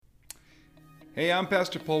Hey, I'm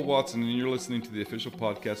Pastor Paul Watson, and you're listening to the official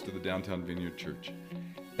podcast of the Downtown Vineyard Church.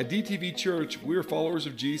 At DTV Church, we are followers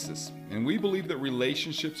of Jesus, and we believe that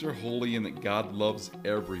relationships are holy and that God loves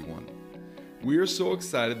everyone. We are so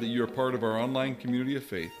excited that you are part of our online community of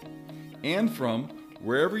faith. And from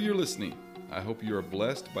wherever you're listening, I hope you are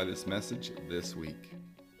blessed by this message this week.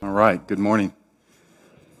 All right, good morning.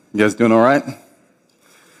 You guys doing all right?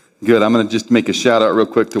 Good. I'm going to just make a shout out real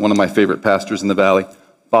quick to one of my favorite pastors in the Valley.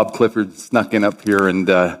 Bob Clifford snuck in up here, and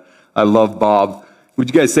I love Bob. Would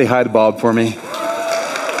you guys say hi to Bob for me?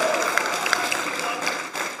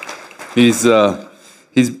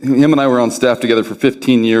 Him and I were on staff together for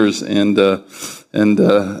 15 years, and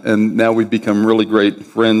now we've become really great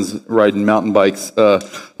friends riding mountain bikes.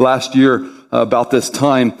 Last year, about this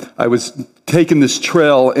time, I was taking this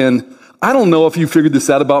trail, and I don't know if you figured this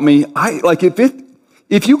out about me.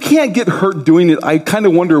 If you can't get hurt doing it, I kind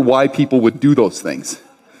of wonder why people would do those things.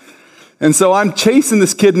 And so I'm chasing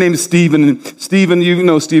this kid named Steven, and Steven, you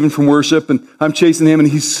know Steven from worship, and I'm chasing him, and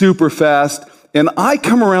he's super fast. And I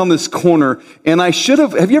come around this corner, and you should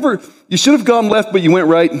have gone left, but you went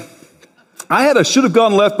right. I had a should have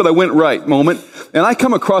gone left, but I went right moment. And I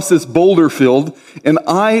come across this boulder field, and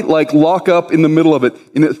I lock up in the middle of it,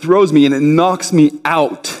 and it throws me, and it knocks me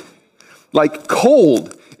out. Like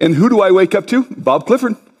cold. And who do I wake up to? Bob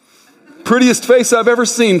Clifford. Prettiest face I've ever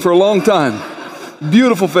seen for a long time.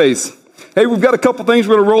 Beautiful face. Hey, we've got a couple things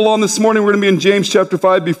we're going to roll on this morning. We're going to be in James chapter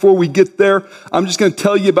 5. Before we get there, I'm just going to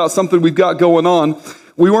tell you about something we've got going on.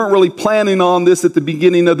 We weren't really planning on this at the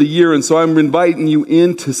beginning of the year, and so I'm inviting you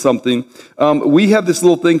into something. We have this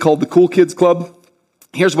little thing called the Cool Kids Club.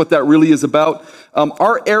 Here's what that really is about.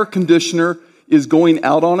 Our air conditioner is going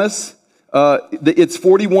out on us. It's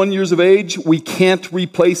 41 years of age. We can't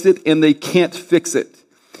replace it, and they can't fix it.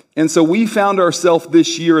 And so we found ourselves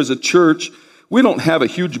this year as a church. We don't have a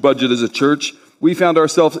huge budget as a church. We found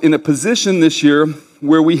ourselves in a position this year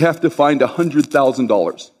where we have to find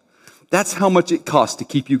 $100,000. That's how much it costs to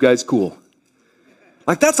keep you guys cool.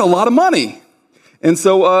 That's a lot of money. And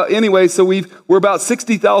so we're about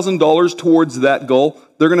 $60,000 towards that goal.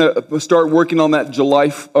 They're going to start working on that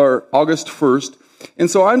August 1st. And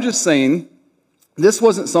so I'm just saying, this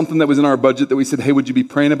wasn't something that was in our budget that we said, hey, would you be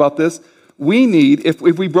praying about this? We need, if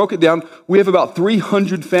we broke it down, we have about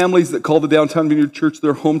 300 families that call the Downtown Vineyard Church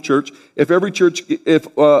their home church. If every church,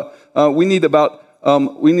 we need about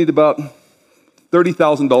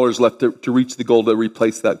 $30,000 left to reach the goal to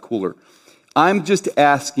replace that cooler. I'm just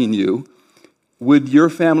asking you, would your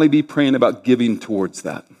family be praying about giving towards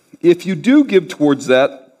that? If you do give towards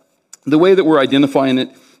that, the way that we're identifying it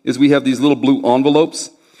is we have these little blue envelopes,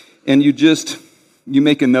 and you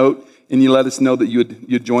make a note, and you let us know that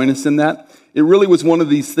you'd join us in that. It really was one of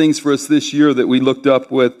these things for us this year that we looked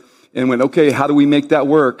up with and went, okay, how do we make that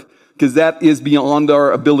work? Because that is beyond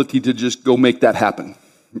our ability to just go make that happen.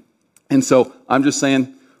 And so I'm just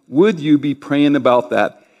saying, would you be praying about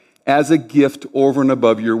that as a gift over and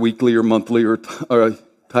above your weekly or monthly or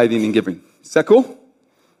tithing and giving? Is that cool?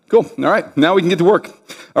 Cool. All right. Now we can get to work.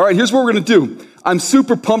 All right. Here's what we're going to do. I'm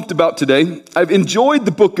super pumped about today. I've enjoyed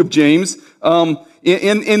the book of James in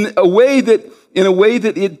a way that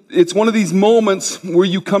it's one of these moments where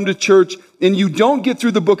you come to church and you don't get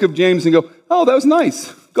through the book of James and go, oh, that was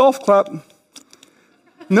nice. Golf clap.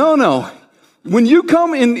 No. When you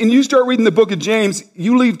come and you start reading the book of James,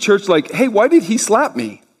 you leave church like, hey, why did he slap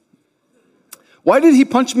me? Why did he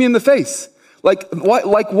punch me in the face?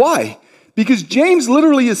 Why? Because James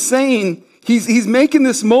literally is saying, he's making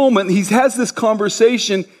this moment, he has this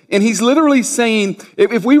conversation, and he's literally saying,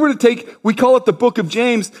 if we were to we call it the book of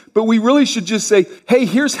James, but we really should just say, hey,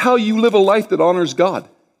 here's how you live a life that honors God.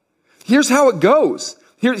 Here's how it goes.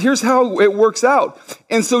 Here's how it works out.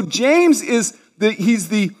 And so James he's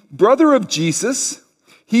the brother of Jesus.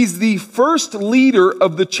 He's the first leader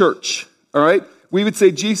of the church, all right? We would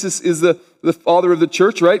say Jesus is the father of the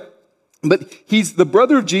church, right? But he's the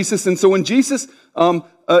brother of Jesus, and so when Jesus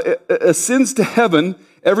ascends to heaven,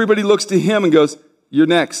 everybody looks to him and goes, you're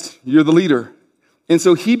next, you're the leader. And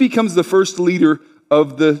so he becomes the first leader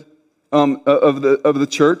of the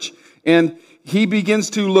church, and he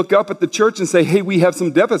begins to look up at the church and say, hey, we have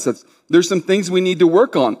some deficits. There's some things we need to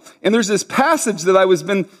work on. And there's this passage that I was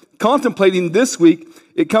been contemplating this week.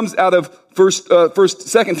 It comes out of 2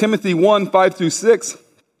 Timothy 1, 5 through 6.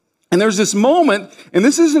 And there's this moment, and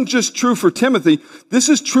this isn't just true for Timothy, this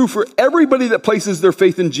is true for everybody that places their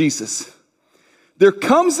faith in Jesus. There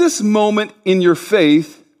comes this moment in your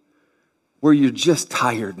faith where you're just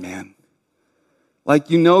tired, man.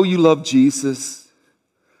 You love Jesus,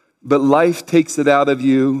 but life takes it out of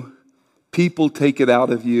you. People take it out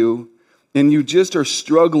of you. and you just are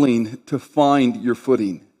struggling to find your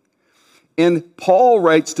footing. And Paul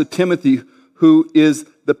writes to Timothy, who is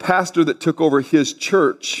the pastor that took over his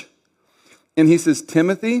church. And he says,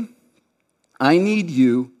 Timothy, I need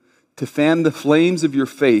you to fan the flames of your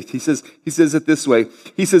faith. He says it this way.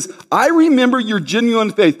 He says, I remember your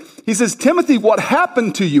genuine faith. He says, Timothy, what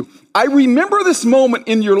happened to you? I remember this moment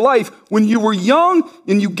in your life when you were young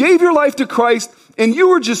and you gave your life to Christ and you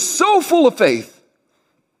were just so full of faith.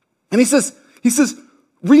 And he says,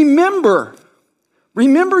 remember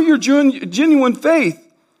your genuine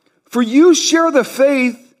faith, for you share the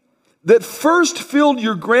faith that first filled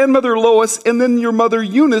your grandmother Lois and then your mother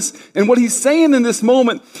Eunice. And what he's saying in this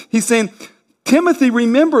moment, he's saying, Timothy,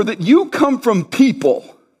 remember that you come from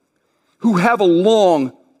people who have a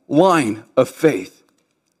long line of faith.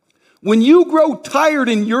 When you grow tired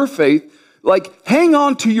in your faith, like hang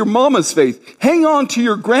on to your mama's faith, hang on to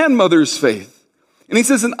your grandmother's faith. And he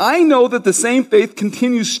says, and I know that the same faith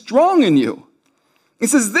continues strong in you. He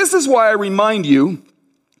says, this is why I remind you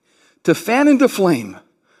to fan into flame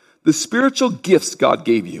the spiritual gifts God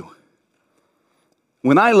gave you.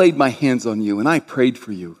 When I laid my hands on you and I prayed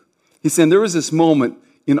for you, he said there was this moment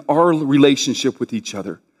in our relationship with each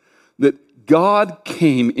other that God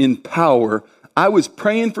came in power. I was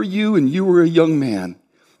praying for you and you were a young man,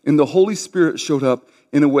 and the Holy Spirit showed up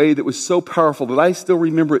in a way that was so powerful that I still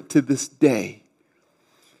remember it to this day.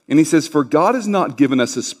 And he says, for God has not given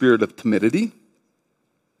us a spirit of timidity,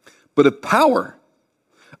 but of power,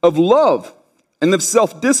 of love, and of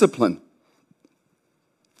self-discipline.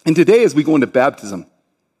 And today as we go into baptism,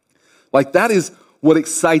 like that is what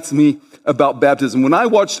excites me about baptism. When I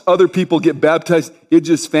watch other people get baptized, it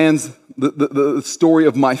just fans the story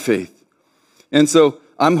of my faith. And so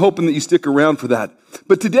I'm hoping that you stick around for that.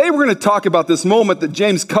 But today we're going to talk about this moment that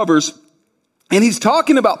James covers, and he's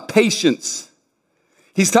talking about patience.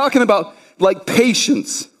 He's talking about like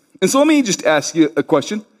patience. And so let me just ask you a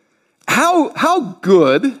question. How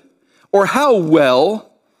good or how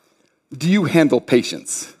well do you handle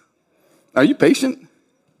patience? Are you patient?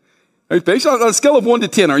 Are you patient? On a scale of 1 to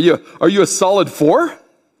 10, are you a solid 4?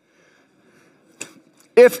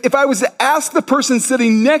 If I was to ask the person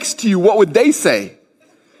sitting next to you, what would they say?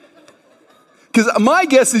 Because my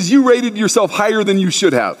guess is you rated yourself higher than you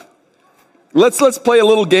should have. Let's play a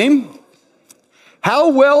little game. How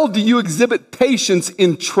well do you exhibit patience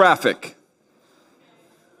in traffic?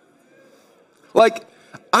 Like,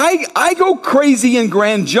 I go crazy in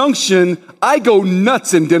Grand Junction. I go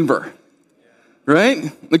nuts in Denver.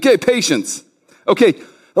 Right? Okay, patience. Okay,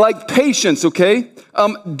 like patience, okay?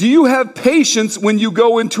 Do you have patience when you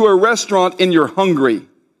go into a restaurant and you're hungry?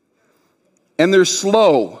 And they're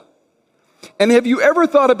slow. And have you ever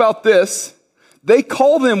thought about this? They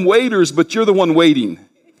call them waiters, but you're the one waiting.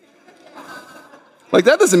 Like,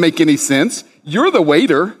 that doesn't make any sense. You're the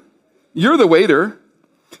waiter. You're the waiter,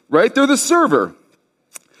 right? They're the server.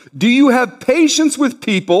 Do you have patience with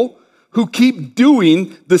people who keep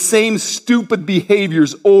doing the same stupid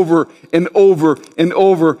behaviors over and over and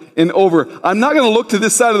over and over? I'm not going to look to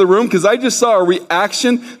this side of the room because I just saw a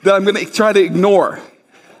reaction that I'm going to try to ignore.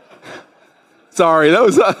 Sorry, that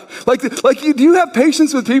was do you have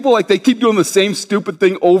patience with people like they keep doing the same stupid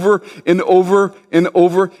thing over and over and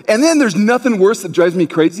over? And then there's nothing worse that drives me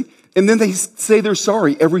crazy. And then they say they're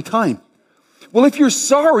sorry every time. Well, if you're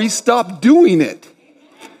sorry, stop doing it.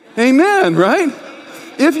 Amen, right?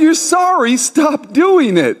 If you're sorry, stop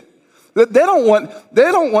doing it. They don't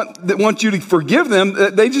want you to forgive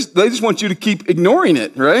them. They just want you to keep ignoring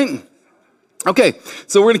it, right? Okay,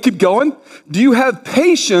 so we're going to keep going. Do you have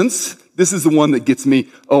patience? This is the one that gets me.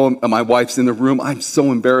 Oh, my wife's in the room. I'm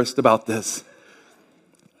so embarrassed about this.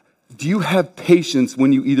 Do you have patience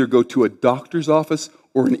when you either go to a doctor's office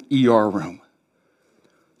or an ER room?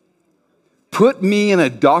 Put me in a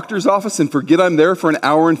doctor's office and forget I'm there for an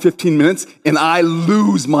hour and 15 minutes, and I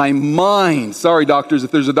lose my mind. Sorry, doctors,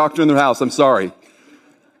 if there's a doctor in their house, I'm sorry.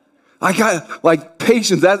 I got, like,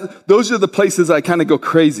 patience. Those are the places I kind of go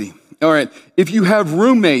crazy. All right, if you have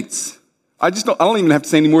roommates, I don't even have to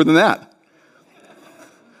say any more than that.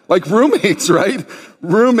 Like roommates, right?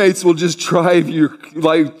 Roommates will just drive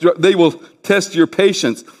they will test your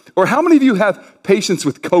patience. Or how many of you have patience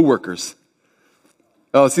with coworkers?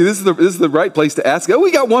 Oh, see, this is the right place to ask. Oh,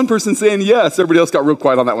 we got one person saying yes. Everybody else got real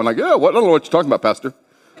quiet on that one. Like, oh, I don't know what you're talking about, Pastor.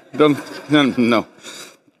 No.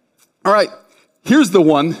 All right, here's the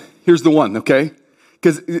one, okay?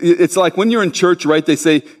 Because it's like when you're in church, right? They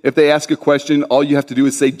say, if they ask a question, all you have to do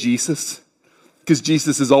is say Jesus. Because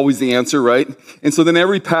Jesus is always the answer, right? And so then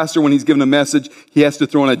every pastor, when he's given a message, he has to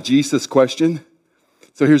throw in a Jesus question.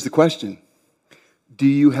 So here's the question. Do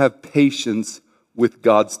you have patience with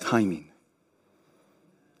God's timing?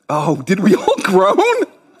 Oh, did we all groan?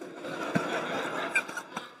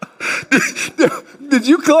 Did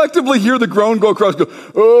you collectively hear the groan go across? Go,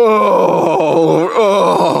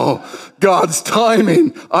 oh, God's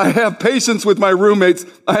timing. I have patience with my roommates.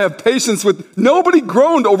 I have patience with, nobody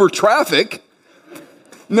groaned over traffic.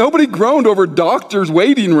 Nobody groaned over doctors'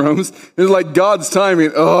 waiting rooms. It's like God's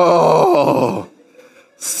timing. Oh,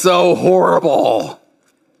 so horrible.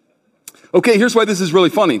 Okay, here's why this is really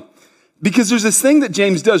funny. Because there's this thing that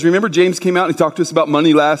James does. Remember, James came out and he talked to us about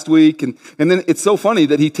money last week. And then it's so funny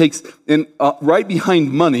that he takes, and right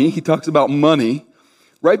behind money, he talks about money.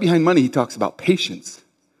 Right behind money, he talks about patience,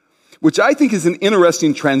 which I think is an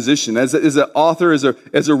interesting transition. As an author, as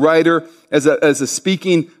a writer, as a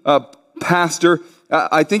speaking pastor,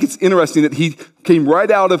 I think it's interesting that he came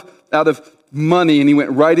right out of money and he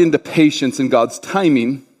went right into patience and God's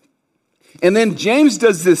timing. And then James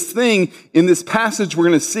does this thing in this passage we're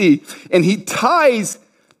going to see, and he ties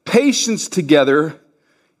patience together,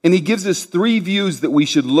 and he gives us three views that we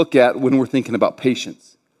should look at when we're thinking about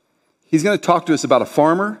patience. He's going to talk to us about a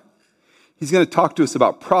farmer, he's going to talk to us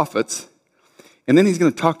about prophets, and then he's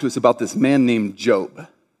going to talk to us about this man named Job.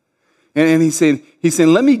 And he's saying,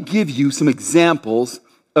 let me give you some examples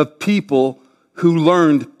of people who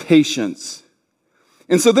learned patience.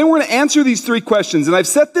 And so then we're going to answer these three questions. And I've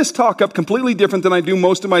set this talk up completely different than I do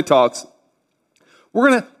most of my talks. We're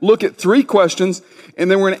going to look at three questions,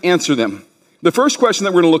 and then we're going to answer them. The first question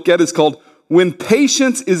that we're going to look at is called, when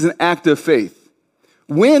patience is an act of faith.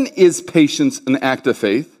 When is patience an act of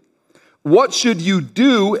faith? What should you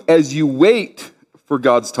do as you wait for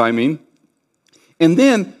God's timing? And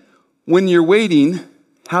then, when you're waiting,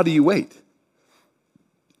 how do you wait?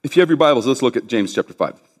 If you have your Bibles, let's look at James chapter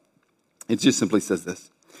 5. It just simply says this.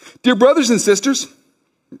 Dear brothers and sisters,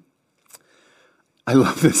 I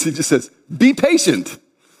love this. It just says, be patient.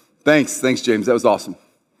 Thanks, James. That was awesome.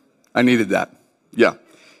 I needed that. Yeah.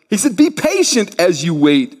 He said, be patient as you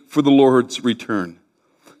wait for the Lord's return.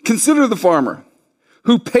 Consider the farmer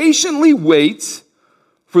who patiently waits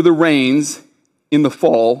for the rains in the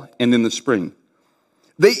fall and in the spring.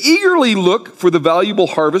 They eagerly look for the valuable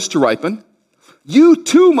harvest to ripen. You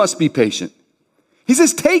too must be patient. He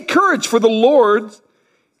says, take courage, for the Lord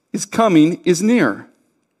is coming, is near.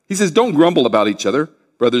 He says, don't grumble about each other,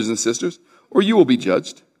 brothers and sisters, or you will be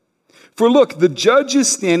judged. For look, the judge is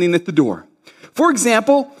standing at the door. For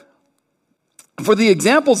example, for the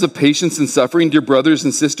examples of patience and suffering, dear brothers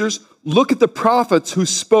and sisters, look at the prophets who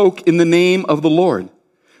spoke in the name of the Lord.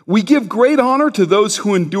 We give great honor to those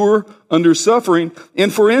who endure under suffering.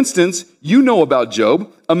 And for instance, you know about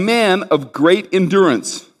Job, a man of great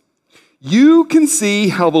endurance. You can see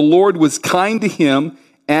how the Lord was kind to him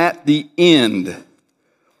at the end.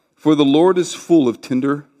 For the Lord is full of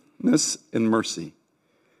tenderness and mercy.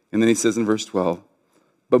 And then he says in verse 12,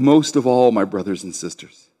 but most of all, my brothers and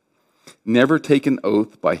sisters, never take an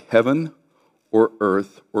oath by heaven or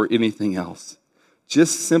earth or anything else.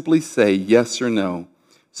 Just simply say yes or no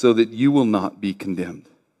so that you will not be condemned.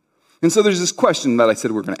 And so there's this question that I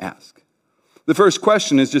said we're going to ask. The first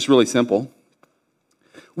question is just really simple.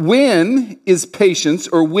 When is patience,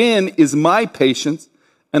 or when is my patience,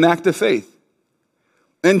 an act of faith?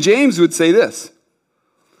 And James would say this.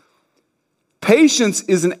 Patience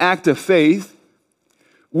is an act of faith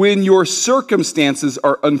when your circumstances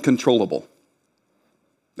are uncontrollable.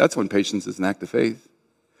 That's when patience is an act of faith.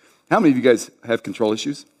 How many of you guys have control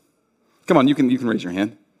issues? Come on, you can raise your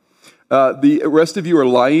hand. The rest of you are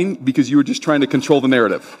lying because you were just trying to control the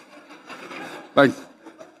narrative. Like,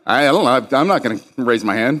 I don't know, I'm not going to raise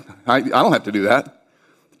my hand. I don't have to do that.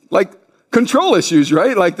 Like, control issues,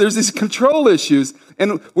 right? Like, there's these control issues,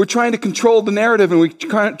 and we're trying to control the narrative, and we're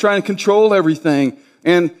trying to control everything.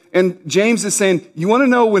 And James is saying, you want to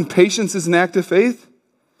know when patience is an act of faith?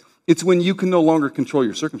 It's when you can no longer control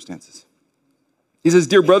your circumstances. He says,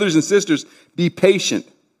 dear brothers and sisters, be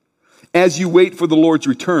patient as you wait for the Lord's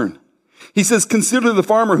return. He says, consider the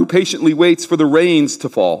farmer who patiently waits for the rains to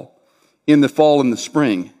fall in the fall and the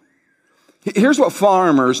spring. Here's what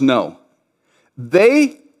farmers know.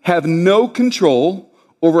 They have no control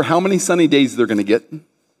over how many sunny days they're going to get.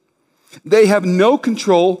 They have no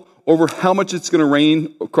control over how much it's going to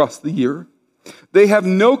rain across the year. They have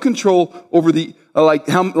no control over the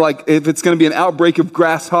if it's going to be an outbreak of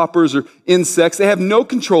grasshoppers or insects. They have no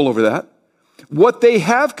control over that. What they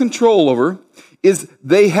have control over is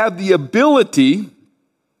they have the ability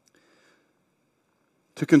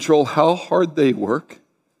to control how hard they work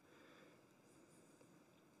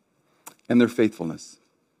and their faithfulness.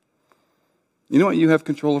 You know what you have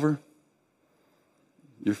control over?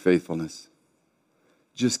 Your faithfulness.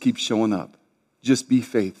 Just keep showing up. Just be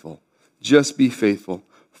faithful. Just be faithful.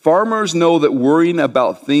 Farmers know that worrying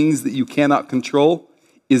about things that you cannot control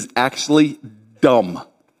is actually dumb.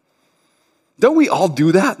 Don't we all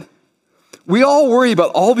do that? We all worry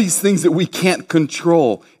about all these things that we can't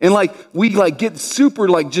control. And we get super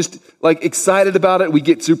excited about it. We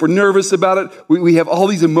get super nervous about it. We have all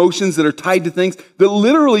these emotions that are tied to things that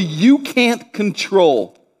literally you can't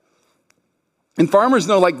control. And farmers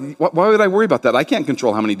know, why would I worry about that? I can't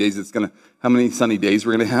control how many sunny days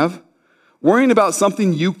we're going to have. Worrying about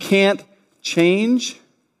something you can't change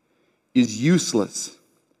is useless.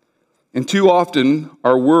 And too often,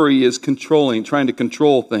 our worry is trying to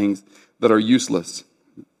control things that are useless.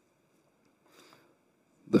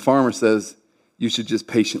 The farmer says, you should just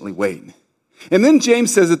patiently wait. And then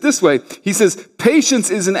James says it this way. He says, patience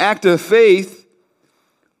is an act of faith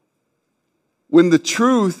when the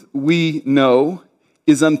truth we know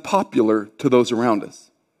is unpopular to those around us.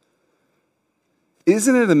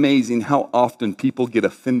 Isn't it amazing how often people get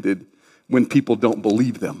offended when people don't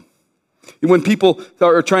believe them? When people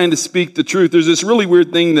are trying to speak the truth, there's this really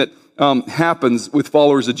weird thing that happens with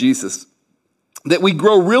followers of Jesus. That we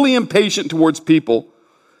grow really impatient towards people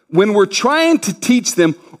when we're trying to teach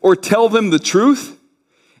them or tell them the truth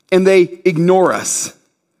and they ignore us.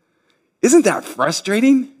 Isn't that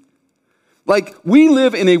frustrating? We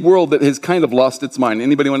live in a world that has kind of lost its mind.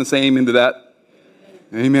 Anybody want to say amen to that?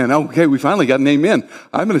 Amen. Okay, we finally got an amen.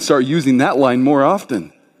 I'm going to start using that line more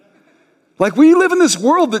often. We live in this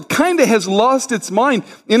world that kind of has lost its mind.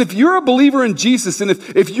 And if you're a believer in Jesus, and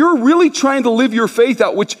if you're really trying to live your faith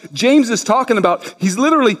out, which James is talking about,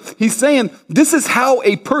 he's saying, this is how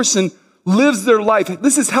a person lives their life.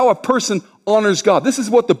 This is how a person honors God. This is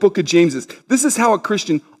what the book of James is. This is how a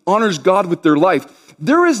Christian honors God with their life.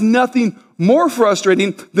 There is nothing more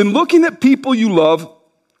frustrating than looking at people you love,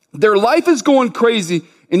 their life is going crazy,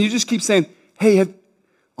 and you just keep saying, hey,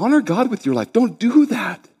 honor God with your life. Don't do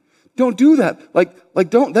that. Don't do that.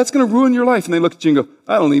 That's going to ruin your life. And they look at you and go,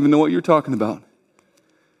 I don't even know what you're talking about.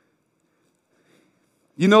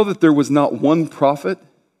 You know that there was not one prophet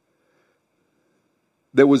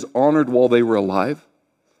that was honored while they were alive?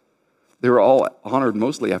 They were all honored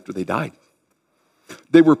mostly after they died.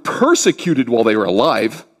 They were persecuted while they were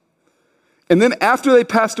alive. And then after they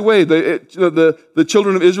passed away, the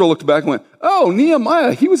children of Israel looked back and went, oh,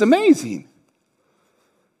 Nehemiah, he was amazing.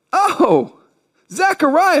 Oh,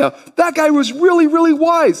 Zechariah, that guy was really, really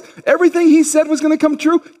wise. Everything he said was going to come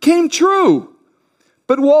true, came true.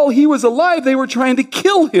 But while he was alive, they were trying to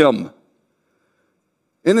kill him.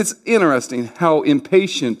 And it's interesting how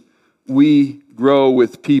impatient we grow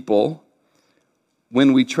with people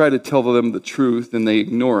when we try to tell them the truth and they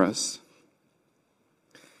ignore us.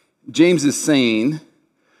 James is saying,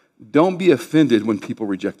 don't be offended when people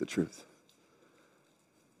reject the truth.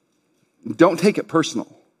 Don't take it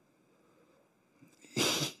personal.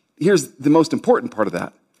 Here's the most important part of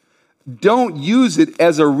that. Don't use it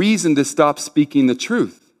as a reason to stop speaking the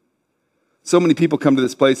truth. So many people come to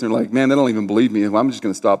this place and they're like, man, they don't even believe me. I'm just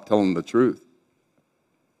going to stop telling them the truth.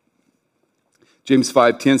 James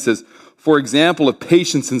 5:10 says, for example of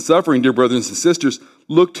patience and suffering, dear brothers and sisters,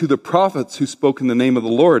 look to the prophets who spoke in the name of the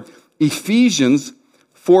Lord. Ephesians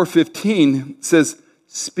 4:15 says,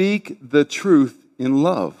 speak the truth in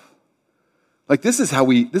love. This is how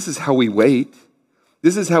we wait.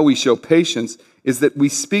 This is how we show patience, is that we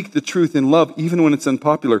speak the truth in love even when it's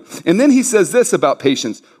unpopular. And then he says this about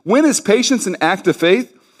patience. When is patience an act of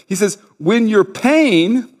faith? He says, when your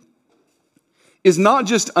pain is not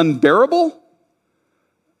just unbearable,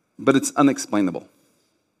 but it's unexplainable.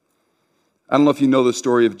 I don't know if you know the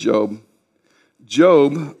story of Job.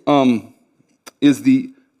 Job is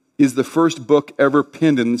the first book ever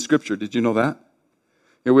penned in Scripture. Did you know that?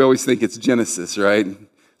 Yeah, we always think it's Genesis, right?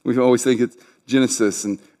 We always think it's Genesis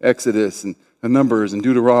and Exodus and Numbers and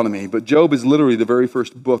Deuteronomy. But Job is literally the very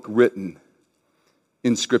first book written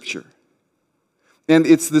in Scripture. And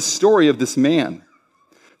it's the story of this man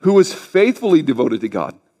who was faithfully devoted to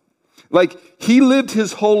God. He lived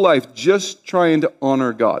his whole life just trying to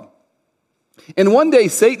honor God. And one day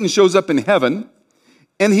Satan shows up in heaven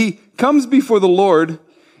and he comes before the Lord,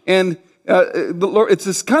 and the Lord, it's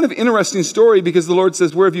this kind of interesting story because the Lord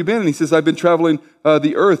says, where have you been? And he says, I've been traveling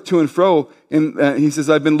the earth to and fro. And he says,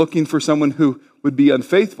 I've been looking for someone who would be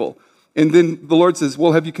unfaithful. And then the Lord says,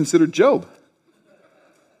 well, have you considered Job?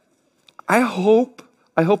 I hope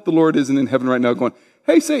the Lord isn't in heaven right now going,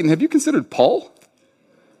 hey, Satan, have you considered Paul?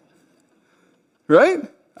 Right?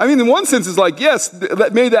 I mean, in one sense, it's like, yes,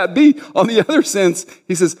 may that be. On the other sense,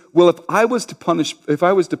 he says, well, if I was to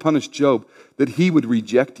punish Job, that he would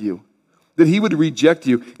reject you. That he would reject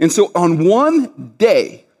you. And so on one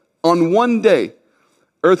day,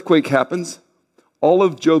 earthquake happens, all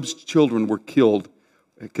of Job's children were killed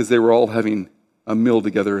because they were all having a meal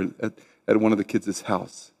together at one of the kids'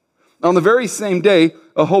 house. On the very same day,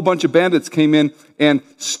 a whole bunch of bandits came in and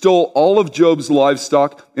stole all of Job's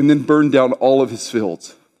livestock and then burned down all of his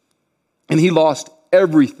fields. And he lost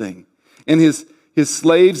everything. And his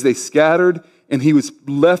slaves, they scattered, and he was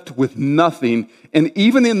left with nothing. And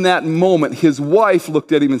even in that moment, his wife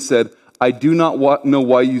looked at him and said, I do not know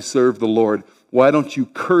why you serve the Lord. Why don't you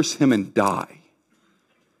curse him and die?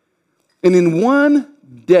 And in one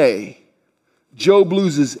day, Job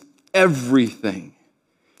loses everything.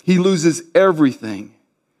 He loses everything.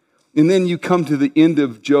 And then you come to the end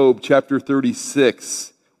of Job chapter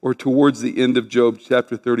 36, or towards the end of Job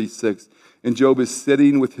chapter 36, and Job is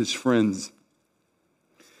sitting with his friends.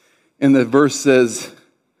 And the verse says,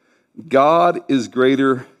 God is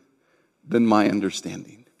greater than my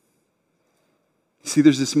understanding. See,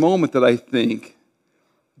 there's this moment that I think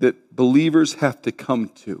that believers have to come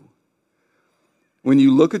to. When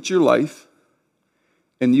you look at your life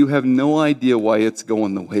and you have no idea why it's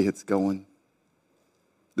going the way it's going,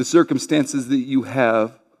 the circumstances that you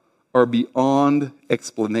have are beyond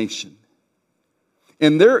explanation.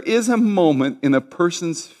 And there is a moment in a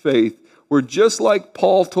person's faith where, just like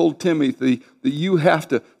Paul told Timothy that you have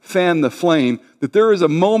to fan the flame, that there is a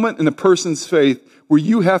moment in a person's faith where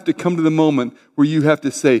you have to come to the moment where you have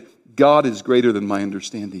to say, God is greater than my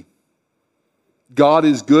understanding. God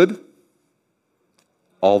is good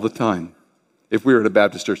all the time. If we were at a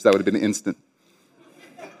Baptist church, that would have been instant.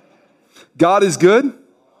 God is good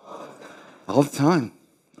all the time.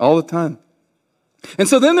 All the time. And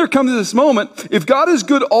so then there comes this moment, if God is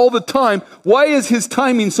good all the time, why is his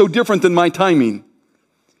timing so different than my timing?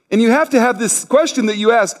 And you have to have this question that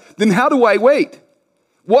you ask, then how do I wait?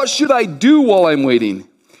 What should I do while I'm waiting?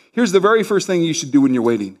 Here's the very first thing you should do when you're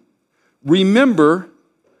waiting. Remember,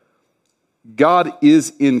 God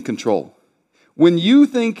is in control. When you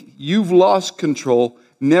think you've lost control,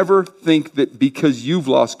 never think that because you've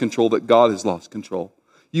lost control that God has lost control.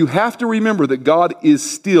 You have to remember that God is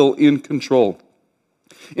still in control.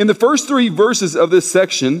 In the first 3 verses of this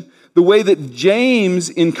section, the way that James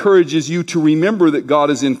encourages you to remember that God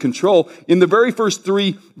is in control, in the very first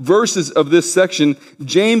 3 verses of this section,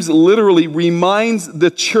 James literally reminds the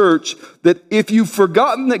church that if you've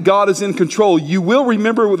forgotten that God is in control, you will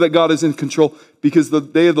remember that God is in control because the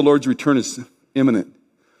day of the Lord's return is imminent.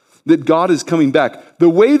 That God is coming back. The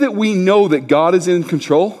way that we know that God is in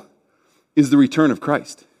control is the return of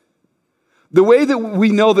Christ. The way that we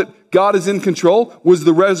know that God is in control was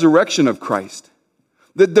the resurrection of Christ.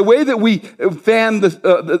 The way that we fan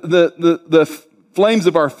the flames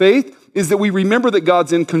of our faith is that we remember that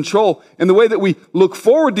God's in control. And the way that we look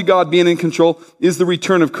forward to God being in control is the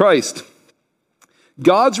return of Christ.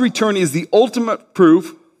 God's return is the ultimate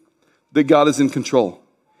proof that God is in control.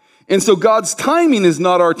 And so God's timing is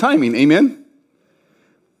not our timing. Amen?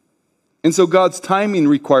 And so God's timing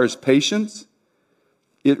requires patience.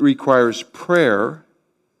 It requires prayer.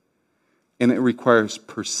 And it requires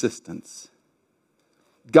persistence.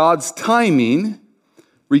 God's timing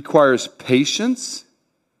requires patience,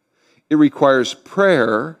 it requires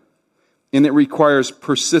prayer, and it requires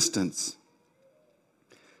persistence.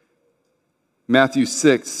 Matthew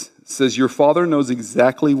 6 says, your Father knows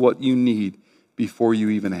exactly what you need before you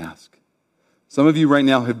even ask. Some of you right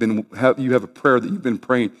now you have a prayer that you've been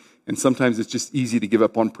praying, and sometimes it's just easy to give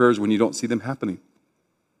up on prayers when you don't see them happening.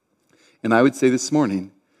 And I would say this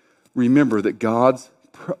morning, remember that God's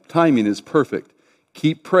timing is perfect.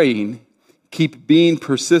 Keep praying, keep being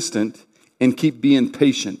persistent, and keep being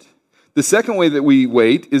patient. The second way that we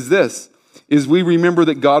wait is this, is we remember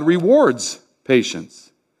that God rewards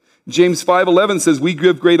patience. James 5:11 says, we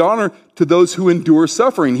give great honor to those who endure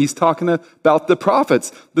suffering. He's talking about the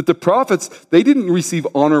prophets, that the prophets, they didn't receive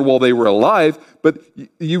honor while they were alive, but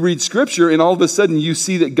you read scripture and all of a sudden you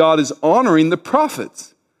see that God is honoring the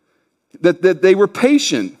prophets, that they were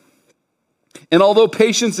patient. And although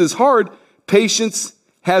patience is hard, patience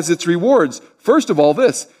has its rewards. First of all,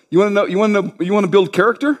 this. You want to build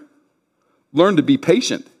character? Learn to be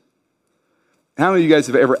patient. How many of you guys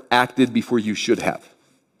have ever acted before you should have?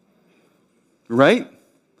 Right?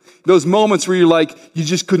 Those moments where you're like, you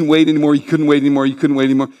just couldn't wait anymore, you couldn't wait anymore, you couldn't wait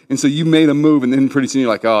anymore. And so you made a move, and then pretty soon you're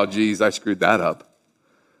like, oh, geez, I screwed that up.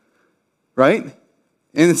 Right?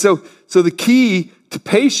 And so the key to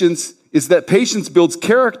patience is that patience builds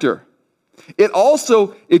character. It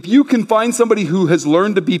also, if you can find somebody who has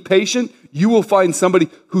learned to be patient, you will find somebody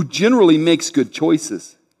who generally makes good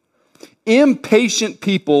choices. Impatient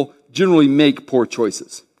people generally make poor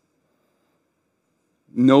choices.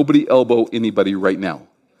 Nobody elbow anybody right now.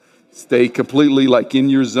 Stay completely like in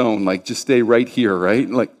your zone, like just stay right here, right?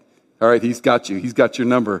 Like, all right, he's got you. He's got your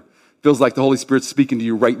number. Feels like the Holy Spirit's speaking to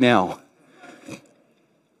you right now.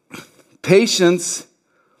 Patience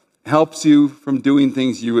helps you from doing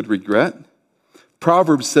things you would regret.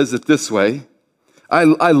 Proverbs says it this way. I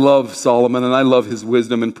love Solomon and I love his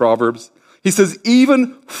wisdom in Proverbs. He says,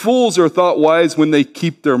 even fools are thought wise when they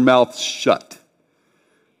keep their mouths shut.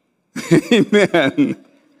 Amen.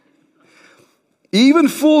 Even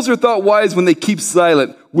fools are thought wise when they keep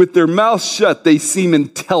silent. With their mouths shut, they seem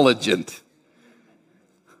intelligent.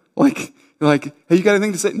 Like, hey, you got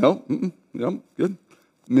anything to say? No, no, good.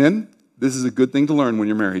 Men, this is a good thing to learn when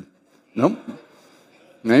you're married. No.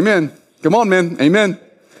 Amen. Come on, men. Amen.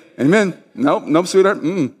 Amen. Nope, sweetheart.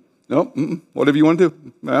 Nope. Whatever you want to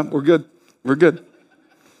do. We're good. We're good.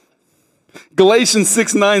 Galatians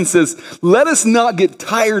 6:9 says, let us not get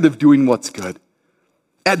tired of doing what's good.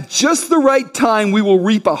 At just the right time, we will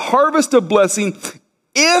reap a harvest of blessing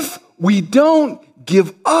if we don't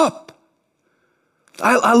give up.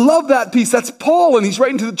 I love that piece. That's Paul, and he's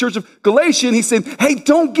writing to the church of Galatia, and he's saying, hey,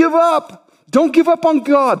 don't give up. Don't give up on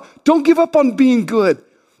God. Don't give up on being good.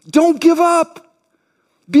 Don't give up.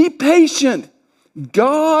 Be patient.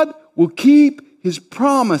 God will keep his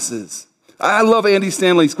promises. I love Andy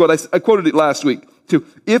Stanley's quote. I quoted it last week too.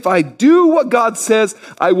 If I do what God says,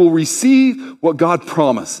 I will receive what God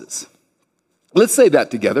promises. Let's say that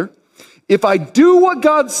together. If I do what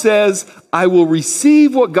God says, I will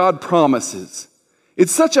receive what God promises.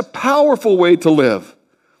 It's such a powerful way to live.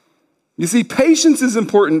 You see, patience is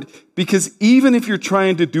important because even if you're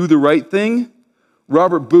trying to do the right thing,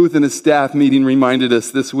 Robert Booth in his staff meeting reminded us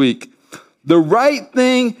this week, the right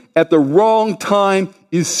thing at the wrong time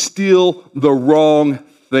is still the wrong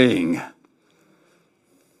thing.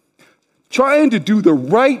 Trying to do the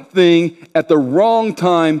right thing at the wrong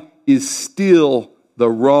time is still the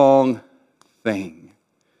wrong thing.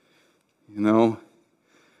 You know,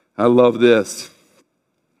 I love this.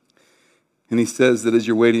 And he says that as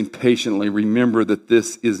you're waiting patiently, remember that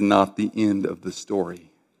this is not the end of the story.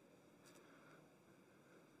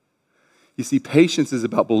 You see, patience is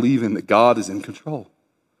about believing that God is in control.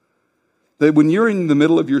 That when you're in the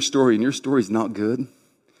middle of your story and your story's not good,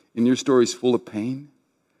 and your story's full of pain,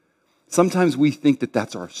 sometimes we think that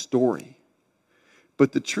that's our story.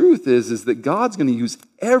 But the truth is that God's going to use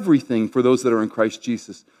everything for those that are in Christ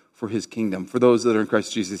Jesus for his kingdom. For those that are in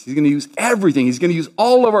Christ Jesus, he's going to use everything. He's going to use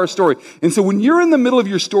all of our story. And so when you're in the middle of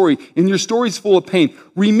your story and your story's full of pain,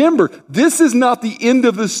 remember, this is not the end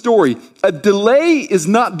of the story. A delay is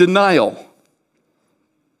not denial.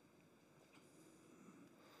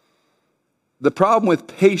 The problem with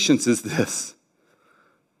patience is this,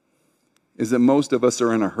 is that most of us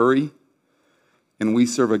are in a hurry and we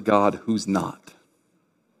serve a God who's not.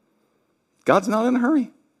 God's not in a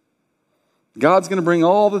hurry. God's going to bring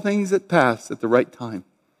all the things that pass at the right time.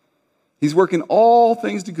 He's working all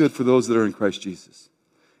things to good for those that are in Christ Jesus.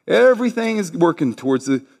 Everything is working towards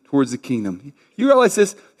the kingdom. You realize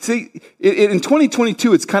this? See, in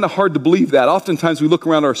 2022, it's kind of hard to believe that. Oftentimes we look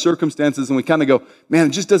around our circumstances and we kind of go, man, it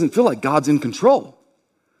just doesn't feel like God's in control.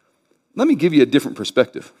 Let me give you a different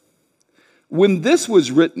perspective. When this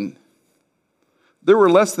was written, there were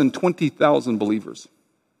less than 20,000 believers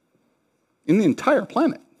in the entire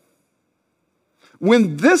planet.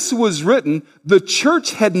 When this was written, the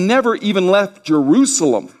church had never even left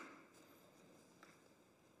Jerusalem.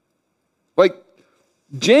 Like,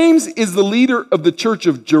 James is the leader of the church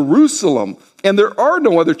of Jerusalem, and there are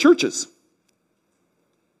no other churches.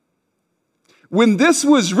 When this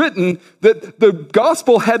was written, that the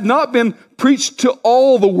gospel had not been preached to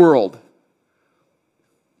all the world.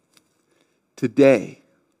 Today,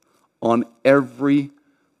 on every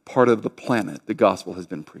part of the planet, the gospel has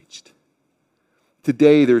been preached.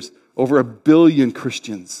 Today, there's over 1 billion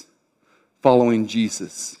Christians following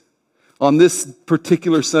Jesus. On this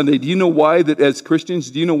particular Sunday, do you know why that as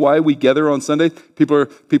Christians, do you know why we gather on Sunday?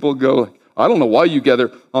 People go, I don't know why you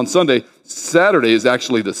gather on Sunday. Saturday is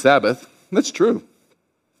actually the Sabbath. That's true.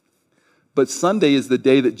 But Sunday is the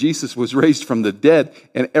day that Jesus was raised from the dead,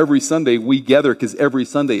 and every Sunday we gather because every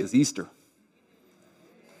Sunday is Easter.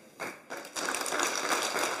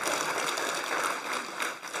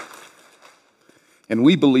 And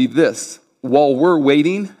we believe this, while we're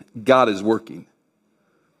waiting, God is working.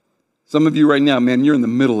 Some of you right now, man, you're in the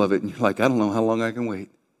middle of it, and you're like, I don't know how long I can wait.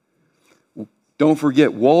 Don't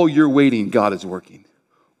forget, while you're waiting, God is working.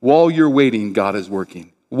 While you're waiting, God is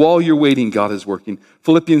working. While you're waiting, God is working.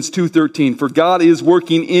 Philippians 2:13, for God is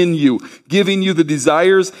working in you, giving you the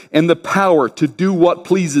desires and the power to do what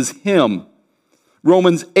pleases Him.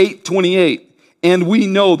 Romans 8:28, And we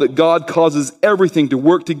know that God causes everything to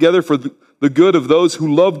work together for the good of those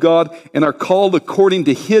who love God and are called according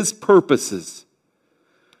to his purposes.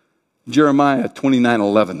 Jeremiah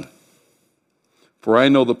 29:11. For I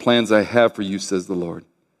know the plans I have for you, says the Lord.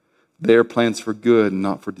 They are plans for good and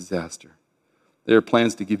not for disaster. They are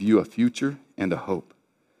plans to give you a future and a hope.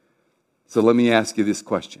 So let me ask you this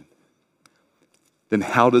question. Then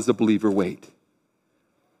how does a believer wait?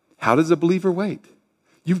 How does a believer wait?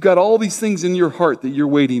 You've got all these things in your heart that you're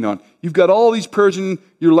waiting on. You've got all these prayers in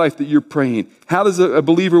your life that you're praying. How does a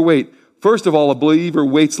believer wait? First of all, a believer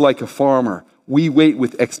waits like a farmer. We wait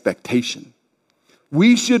with expectation.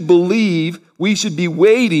 We should believe, we should be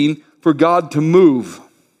waiting for God to move.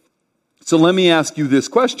 So let me ask you this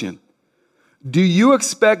question. Do you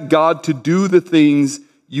expect God to do the things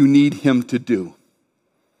you need him to do?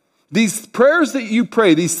 These prayers that you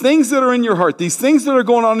pray, these things that are in your heart, these things that are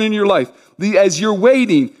going on in your life, as you're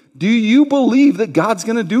waiting, do you believe that God's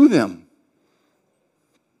going to do them?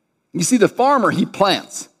 You see, the farmer, he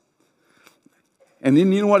plants. And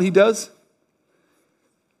then you know what he does?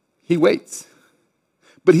 He waits.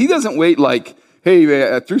 But he doesn't wait like,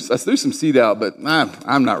 hey, I threw some seed out, but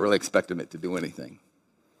I'm not really expecting it to do anything.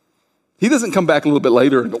 He doesn't come back a little bit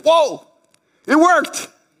later and go, whoa, it worked.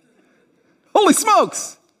 Holy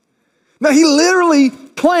smokes. Now, he literally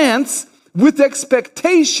plants with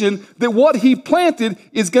expectation that what he planted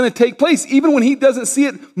is going to take place. Even when he doesn't see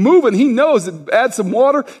it moving, he knows that add some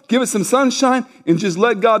water, give it some sunshine, and just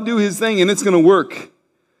let God do his thing, and it's going to work.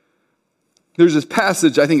 There's this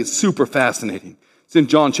passage, I think it's super fascinating. It's in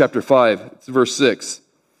John chapter 5, it's verse 6.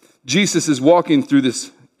 Jesus is walking through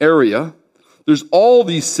this area. There's all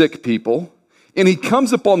these sick people, and he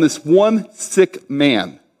comes upon this one sick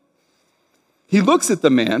man. He looks at the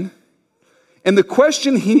man, and the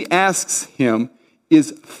question he asks him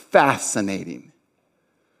is fascinating.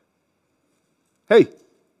 Hey,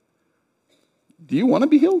 do you want to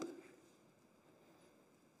be healed?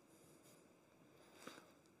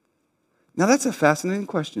 Now that's a fascinating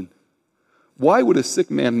question. Why would a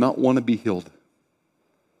sick man not want to be healed?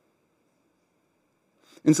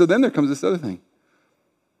 And so then there comes this other thing.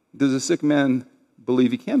 Does a sick man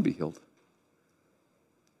believe he can be healed?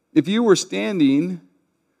 If you were standing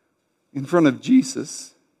in front of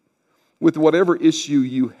Jesus with whatever issue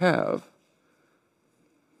you have,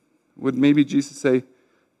 would maybe Jesus say,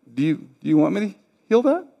 do you want me to heal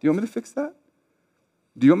that? Do you want me to fix that?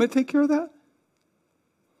 Do you want me to take care of that?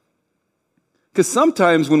 Because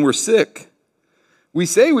sometimes when we're sick, we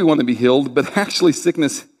say we want to be healed, but actually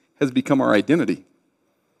sickness has become our identity.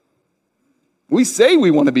 We say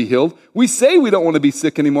we want to be healed. We say we don't want to be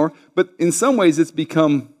sick anymore, but in some ways it's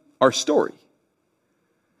become our story.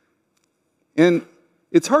 And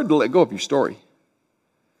it's hard to let go of your story.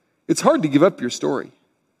 It's hard to give up your story.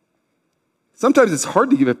 Sometimes it's hard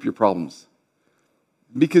to give up your problems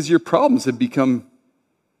because your problems have become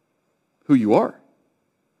who you are.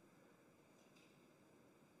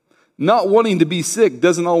 Not wanting to be sick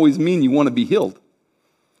doesn't always mean you want to be healed.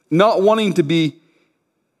 Not wanting to be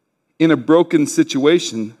in a broken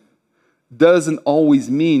situation doesn't always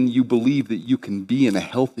mean you believe that you can be in a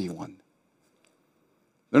healthy one.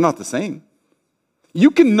 They're not the same. You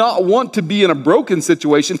cannot want to be in a broken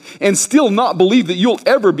situation and still not believe that you'll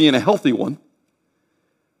ever be in a healthy one.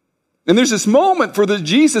 And there's this moment for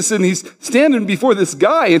Jesus, and he's standing before this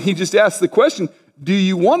guy, and he just asks the question, do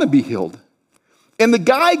you want to be healed? And the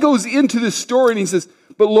guy goes into this story, and he says,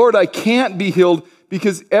 but Lord, I can't be healed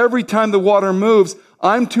because every time the water moves,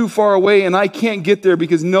 I'm too far away, and I can't get there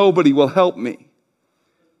because nobody will help me.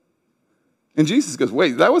 And Jesus goes,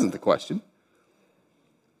 wait, that wasn't the question.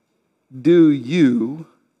 Do you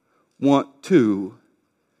want to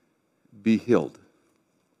be healed?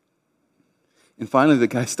 And finally, the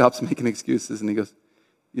guy stops making excuses and he goes,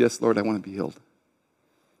 yes, Lord, I want to be healed.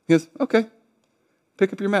 He goes, okay,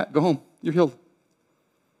 pick up your mat, go home, you're healed.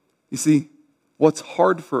 You see, what's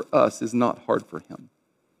hard for us is not hard for him.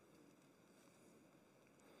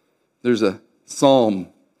 There's a Psalm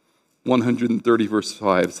 130 verse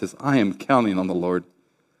 5 says, I am counting on the Lord.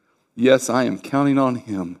 Yes, I am counting on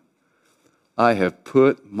him. I have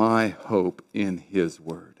put my hope in his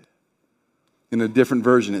word. In a different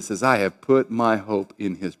version, it says, I have put my hope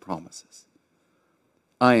in his promises.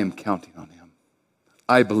 I am counting on him.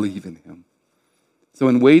 I believe in him. So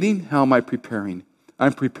in waiting, how am I preparing?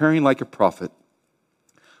 I'm preparing like a prophet.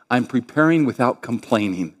 I'm preparing without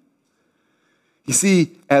complaining. You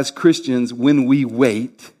see, as Christians, when we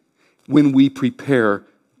wait, when we prepare,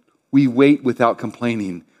 we wait without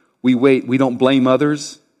complaining. We wait. We don't blame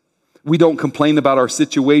others. We don't complain about our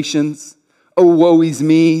situations. Oh, woe is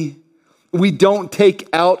me. We don't take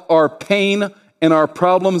out our pain and our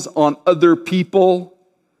problems on other people.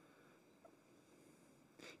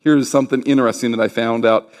 Here's something interesting that I found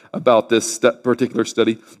out about this particular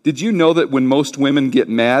study. Did you know that when most women get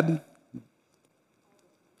mad,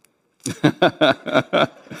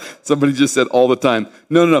 somebody just said all the time.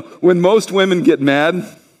 No. When most women get mad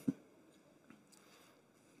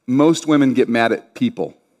at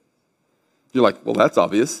people. You're like, well, that's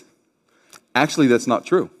obvious. Actually, that's not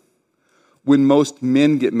true. When most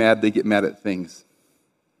men get mad, they get mad at things.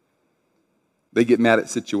 They get mad at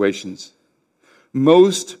situations.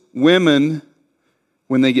 Most women,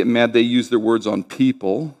 when they get mad, they use their words on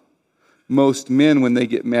people. Most men, when they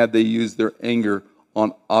get mad, they use their anger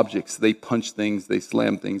on objects. They punch things, they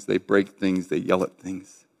slam things, they break things, they yell at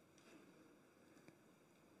things.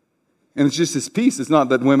 And it's just this piece. It's not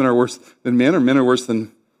that women are worse than men or men are worse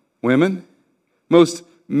than women. Most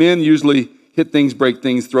men usually hit things, break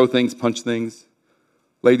things, throw things, punch things.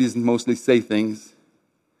 Ladies mostly say things.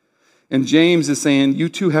 And James is saying, you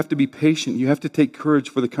two have to be patient. You have to take courage,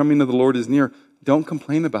 for the coming of the Lord is near. Don't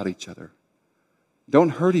complain about each other. Don't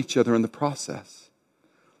hurt each other in the process.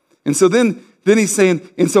 And so then he's saying,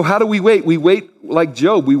 and so how do we wait? We wait like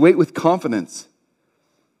Job. We wait with confidence.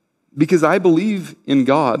 Because I believe in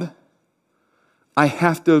God, I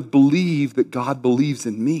have to believe that God believes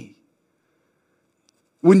in me.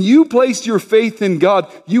 When you place your faith in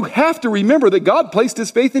God, you have to remember that God placed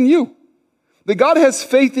his faith in you. That God has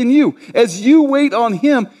faith in you. As you wait on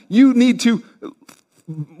him, you need to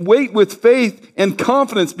wait with faith and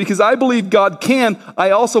confidence, because I believe God can.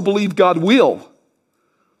 I also believe God will.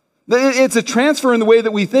 It's a transfer in the way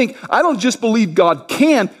that we think. I don't just believe God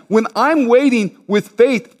can. When I'm waiting with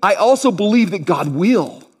faith, I also believe that God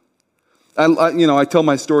will. I tell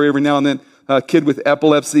my story every now and then. A kid with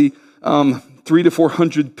epilepsy, 300 to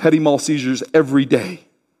 400 petit mal seizures every day.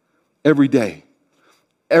 Every day.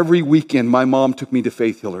 Every weekend, my mom took me to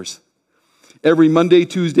faith healers. Every Monday,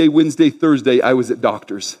 Tuesday, Wednesday, Thursday, I was at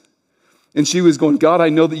doctors. And she was going, God, I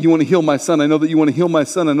know that you want to heal my son. I know that you want to heal my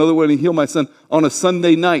son. I know that you want to heal my son. On a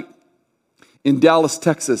Sunday night in Dallas,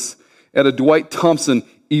 Texas, at a Dwight Thompson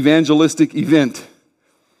evangelistic event,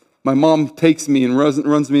 my mom takes me and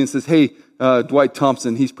runs me and says, hey, Dwight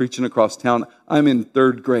Thompson, he's preaching across town. I'm in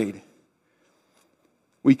 3rd grade.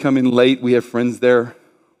 We come in late. We have friends there.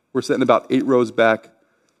 We're sitting about 8 rows back.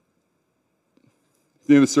 At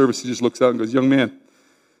the end of the service, he just looks out and goes, young man,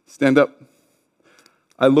 stand up.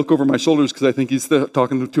 I look over my shoulders because I think he's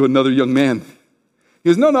talking to another young man. He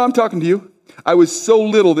goes, no, I'm talking to you. I was so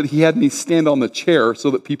little that he had me stand on the chair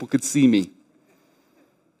so that people could see me.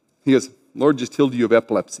 He goes, Lord just healed you of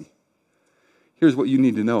epilepsy. Here's what you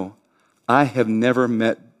need to know. I have never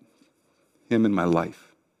met him in my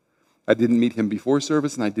life. I didn't meet him before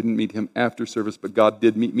service and I didn't meet him after service, but God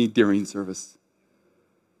did meet me during service.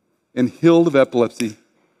 And healed of epilepsy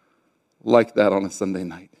like that on a Sunday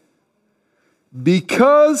night.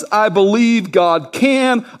 Because I believe God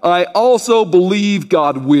can, I also believe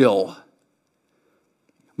God will.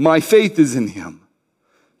 My faith is in him.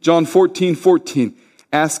 John 14:14,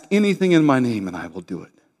 ask anything in my name and I will do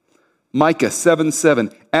it. Micah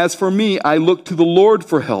 7:7, as for me, I look to the Lord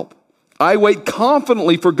for help. I wait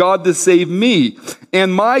confidently for God to save me,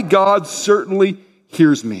 and my God certainly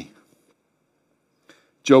hears me.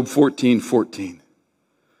 Job 14:14,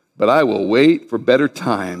 but I will wait for better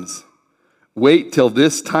times. Wait till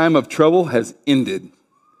this time of trouble has ended.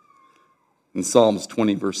 In Psalms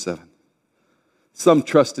 20, verse 7. Some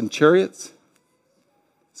trust in chariots,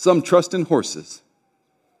 some trust in horses,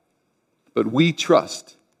 but we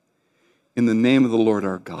trust in the name of the Lord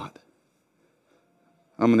our God.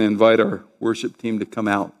 I'm going to invite our worship team to come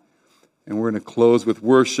out, and we're going to close with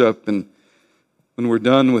worship. And when we're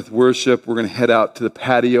done with worship, we're going to head out to the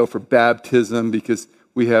patio for baptism, because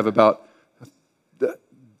we have about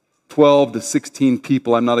 12 to 16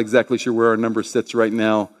 people, I'm not exactly sure where our number sits right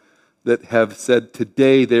now, that have said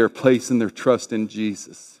today they are placing their trust in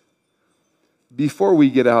Jesus. Before we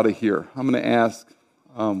get out of here, I'm going to ask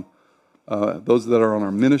those that are on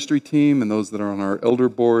our ministry team and those that are on our elder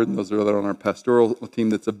board and those that are on our pastoral team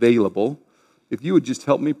that's available, if you would just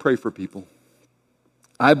help me pray for people.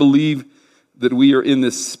 I believe that we are in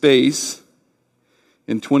this space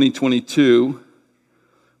in 2022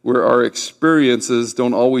 where our experiences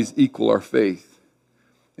don't always equal our faith.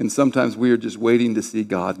 And sometimes we are just waiting to see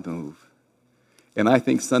God move. And I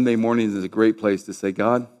think Sunday mornings is a great place to say,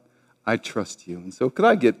 God, I trust you. And so could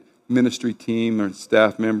I get ministry team or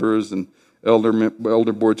staff members and elder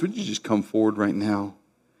boards, would you just come forward right now?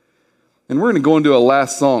 And we're going to go into a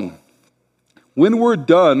last song. When we're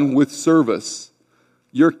done with service,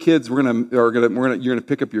 your kids, you're going to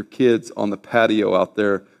pick up your kids on the patio out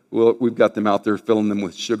there well, we've got them out there filling them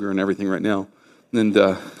with sugar and everything right now. And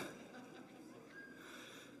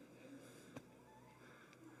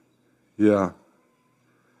yeah.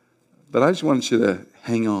 But I just want you to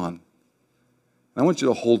hang on. I want you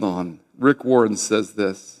to hold on. Rick Warren says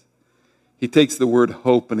this. He takes the word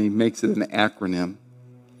hope and he makes it an acronym.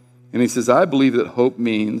 And he says, I believe that hope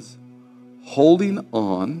means holding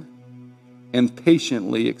on and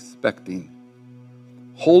patiently expecting.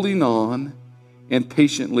 Holding on and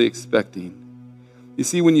patiently expecting. You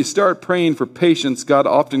see, when you start praying for patience, God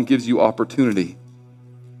often gives you opportunity.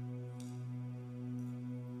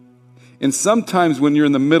 And sometimes when you're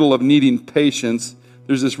in the middle of needing patience,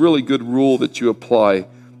 there's this really good rule that you apply.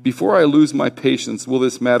 Before I lose my patience, will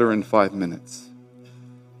this matter in 5 minutes?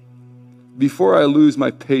 Before I lose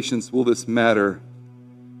my patience, will this matter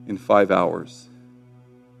in 5 hours?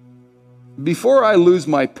 Before I lose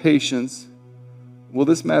my patience, will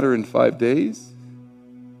this matter in 5 days?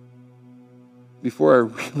 Before I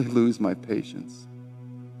really lose my patience,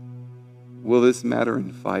 will this matter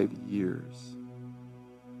in 5 years?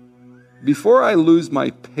 Before I lose my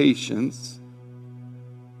patience,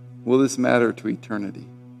 will this matter to eternity?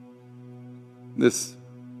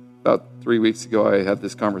 About 3 weeks ago, I had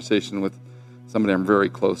this conversation with somebody I'm very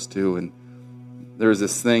close to, and there was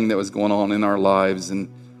this thing that was going on in our lives, and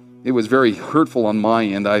it was very hurtful on my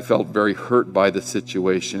end. I felt very hurt by the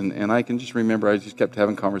situation, and I can just remember I just kept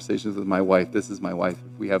having conversations with my wife. This is my wife,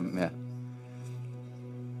 if we haven't met.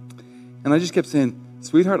 And I just kept saying,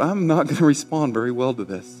 sweetheart, I'm not going to respond very well to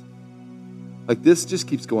this. Like, this just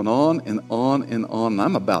keeps going on and on and on, and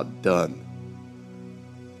I'm about done.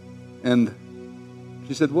 And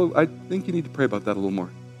she said, well, I think you need to pray about that a little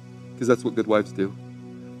more, because that's what good wives do.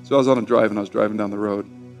 So I was on a drive, and I was driving down the road,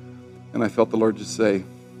 and I felt the Lord just say,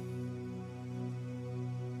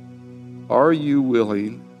 are you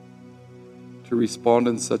willing to respond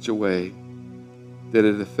in such a way that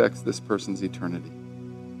it affects this person's eternity?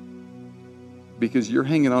 Because you're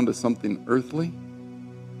hanging on to something earthly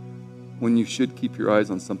when you should keep your eyes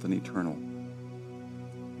on something eternal.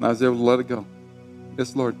 And I was able to let it go.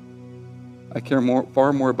 Yes, Lord. I care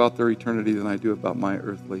far more about their eternity than I do about my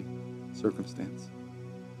earthly circumstance.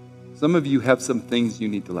 Some of you have some things you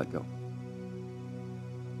need to let go.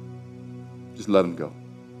 Just let them go.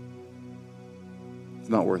 It's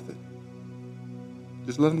not worth it.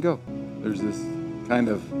 Just let them go. There's this kind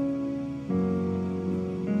of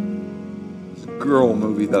girl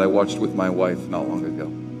movie that I watched with my wife not long ago.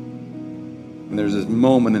 And there's this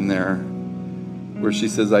moment in there where she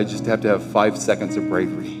says, I just have to have 5 seconds of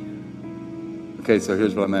bravery. Okay, so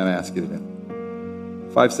here's what I'm going to ask you to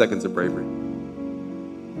do. 5 seconds of bravery.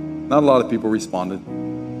 Not a lot of people responded.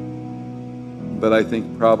 But I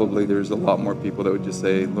think probably there's a lot more people that would just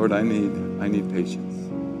say, Lord, I need patience.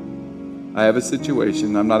 I have a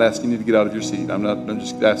situation. I'm not asking you to get out of your seat. I'm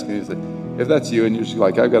just asking you to say, if that's you and you're just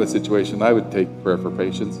like, I've got a situation, I would take prayer for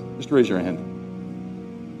patience. Just raise your hand.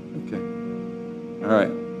 Okay. All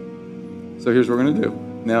right. So here's what we're going to do.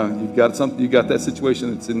 Now, you've got that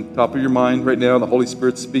situation that's in top of your mind right now. The Holy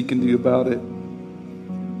Spirit's speaking to you about it.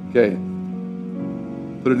 Okay.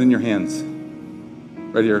 Put it in your hands.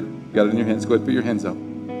 Right here. You got it in your hands. Go ahead, put your hands up.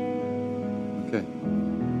 Okay.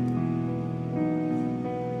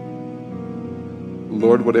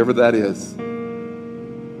 Lord, whatever that is,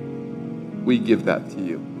 we give that to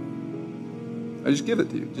you. I just give it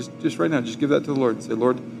to you. Just right now, just give that to the Lord and say,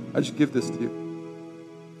 Lord, I just give this to you.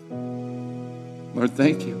 Lord,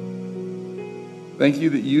 thank you. Thank you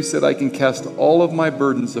that you said I can cast all of my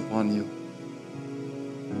burdens upon you.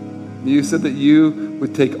 You said that you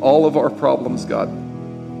would take all of our problems, God.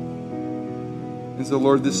 And so,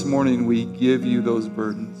 Lord, this morning we give you those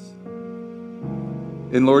burdens.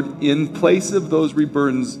 And Lord, in place of those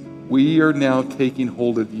burdens, we are now taking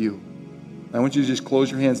hold of you. I want you to just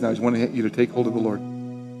close your hands now. I just want you to take hold of the Lord.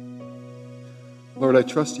 Lord, I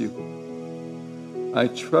trust you. I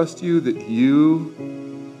trust you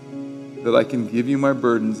that I can give you my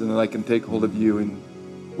burdens and that I can take hold of you and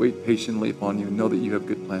wait patiently upon you and know that you have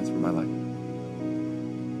good plans for my life.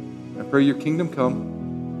 I pray your kingdom come,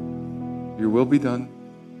 your will be done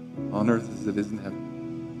on earth as it is in heaven.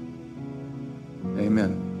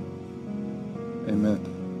 Amen. Amen.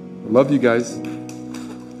 I love you guys.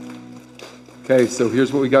 Okay, so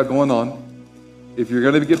here's what we got going on. If you're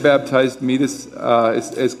going to get baptized, meet us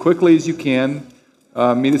as quickly as you can.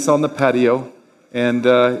 Meet us on the patio. And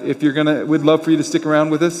if you're we'd love for you to stick around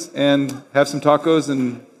with us and have some tacos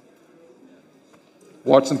and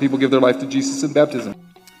watch some people give their life to Jesus in baptism.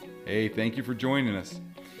 Hey, thank you for joining us.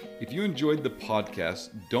 If you enjoyed the podcast,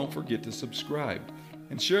 don't forget to subscribe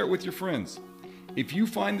and share it with your friends. If you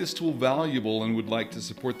find this tool valuable and would like to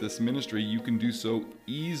support this ministry, you can do so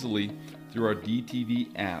easily through our DTV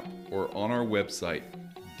app or on our website,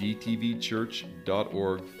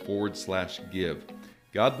 dtvchurch.org/give.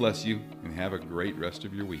 God bless you and have a great rest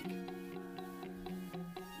of your week.